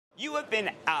You have been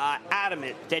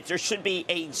adamant that there should be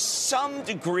some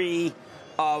degree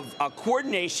of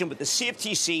coordination with the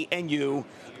CFTC and you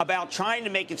about trying to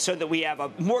make it so that we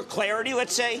have more clarity,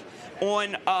 let's say,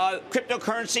 on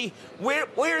cryptocurrency.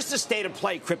 Where's the state of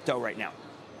play crypto right now?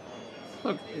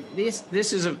 Look,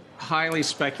 this is a highly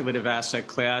speculative asset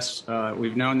class.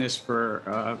 We've known this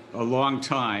for a long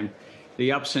time.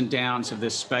 The ups and downs of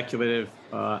this speculative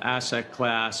asset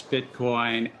class,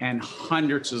 Bitcoin, and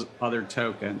hundreds of other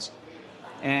tokens.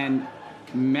 And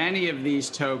many of these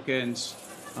tokens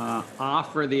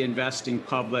offer the investing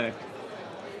public,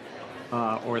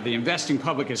 or the investing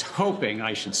public is hoping,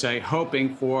 I should say,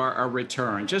 hoping for a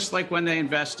return. Just like when they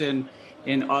invest in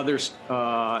other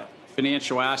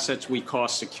financial assets we call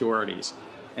securities.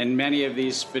 And many of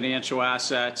these financial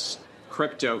assets,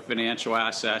 crypto financial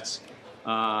assets,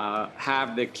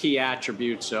 have the key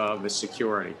attributes of a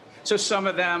security. So some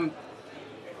of them,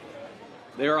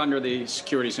 they're under the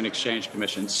Securities and Exchange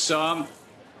Commission. Some,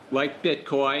 like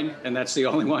Bitcoin, and that's the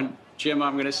only one, Jim,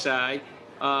 I'm going to say,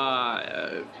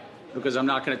 because I'm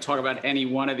not going to talk about any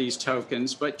one of these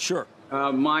tokens, but sure.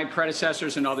 My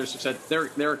predecessors and others have said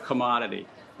they're a commodity.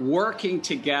 Working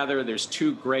together, there's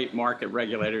two great market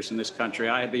regulators in this country.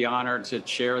 I had the honor to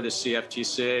chair the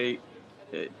CFTC,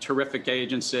 a terrific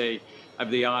agency. I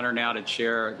have the honor now to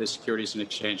chair the Securities and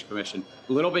Exchange Commission.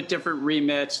 A little bit different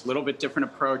remits, a little bit different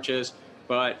approaches,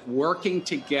 but working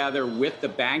together with the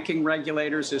banking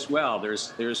regulators as well.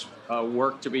 There's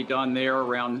work to be done there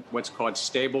around what's called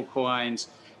stablecoins.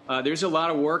 There's a lot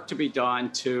of work to be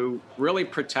done to really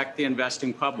protect the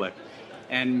investing public.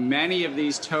 And many of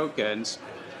these tokens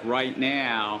right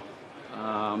now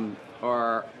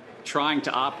are trying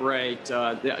to operate,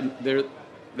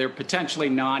 they're potentially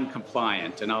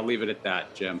non-compliant, and I'll leave it at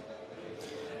that, Jim.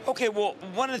 Okay, well,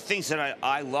 one of the things that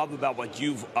I love about what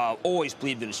you've always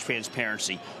believed in is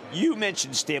transparency. You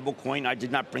mentioned stablecoin. I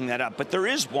did not bring that up, but there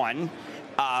is one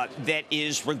that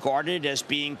is regarded as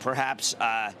being perhaps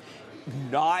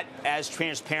not as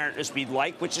transparent as we'd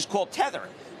like, which is called Tether.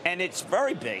 And it's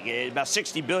very big, about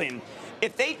 $60 billion.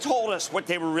 If they told us what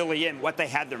they were really in, what they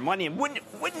had their money in, wouldn't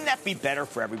that be better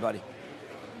for everybody?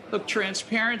 Look,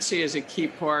 transparency is a key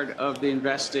part of the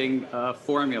investing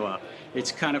formula. It's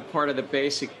kind of part of the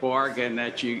basic bargain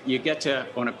that you get to,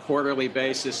 on a quarterly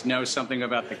basis, know something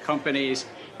about the companies,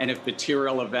 and if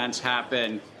material events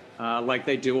happen, like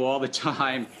they do all the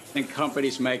time, then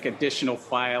companies make additional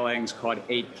filings called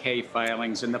 8K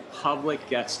filings, and the public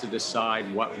gets to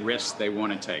decide what risks they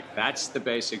want to take. That's the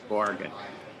basic bargain.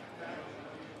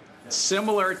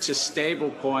 Similar to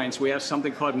stable coins, we have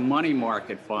something called money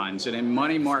market funds. And in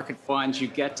money market funds, you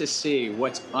get to see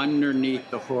what's underneath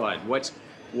the hood,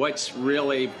 what's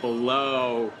really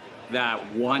below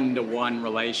that one-to-one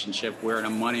relationship, where in a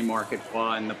money market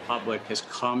fund, the public has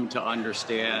come to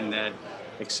understand that,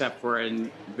 except for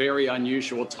in very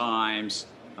unusual times,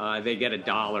 they get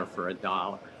 $1 for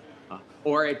 $1.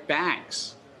 Or at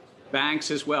banks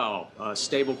as well.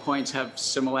 Stable coins have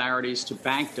similarities to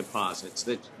bank deposits,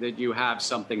 that you have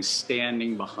something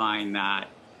standing behind that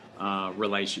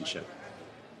relationship.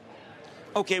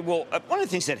 Okay, well, one of the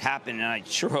things that happened, and I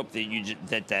sure hope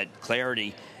that that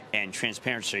clarity and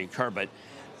transparency occur, but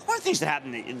one of the things that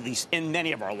happened, at least in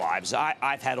many of our lives,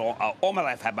 I've had all my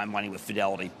life had my money with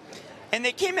Fidelity. And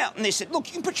they came out and they said, look,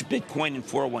 you can put your Bitcoin in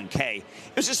 401k. It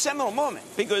was a seminal moment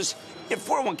because if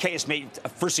 401k is made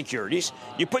for securities,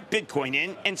 you put Bitcoin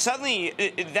in, and suddenly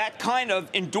that kind of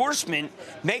endorsement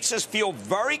makes us feel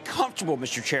very comfortable,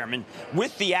 Mr. Chairman,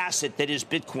 with the asset that is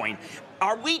Bitcoin.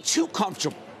 Are we too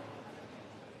comfortable?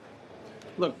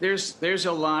 Look, there's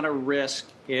a lot of risk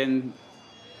in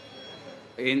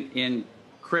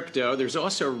crypto. There's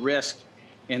also risk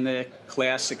in the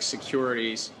classic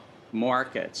securities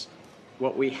markets.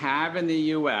 What we have in the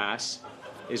U.S.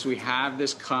 is we have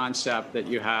this concept that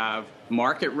you have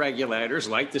market regulators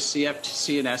like the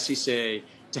CFTC and SEC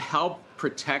to help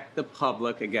protect the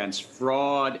public against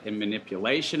fraud and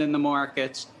manipulation in the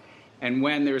markets. And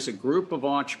when there's a group of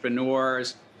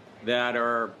entrepreneurs that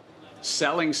are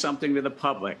selling something to the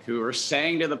public, who are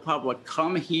saying to the public,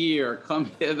 come here, come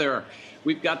hither,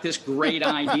 we've got this great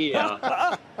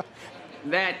idea,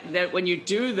 that when you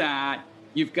do that,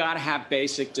 you've got to have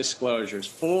basic disclosures,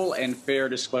 full and fair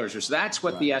disclosures. That's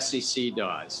what the SEC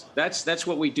does. That's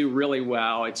what we do really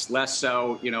well. It's less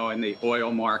so, in the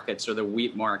oil markets or the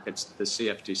wheat markets that the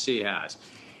CFTC has.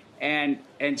 And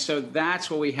so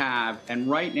that's what we have. And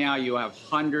right now you have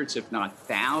hundreds, if not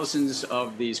thousands,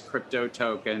 of these crypto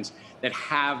tokens that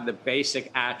have the basic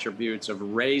attributes of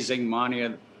raising money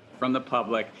from the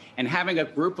public and having a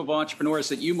group of entrepreneurs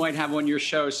that you might have on your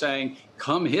show saying,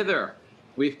 come hither.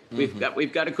 We've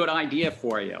got a good idea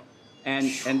for you.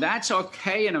 And that's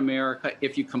okay in America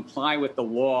if you comply with the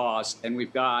laws. And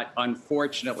we've got,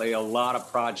 unfortunately, a lot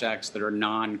of projects that are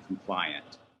non-compliant.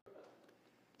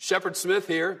 Shepard Smith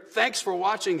here. Thanks for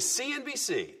watching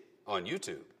CNBC on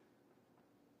YouTube.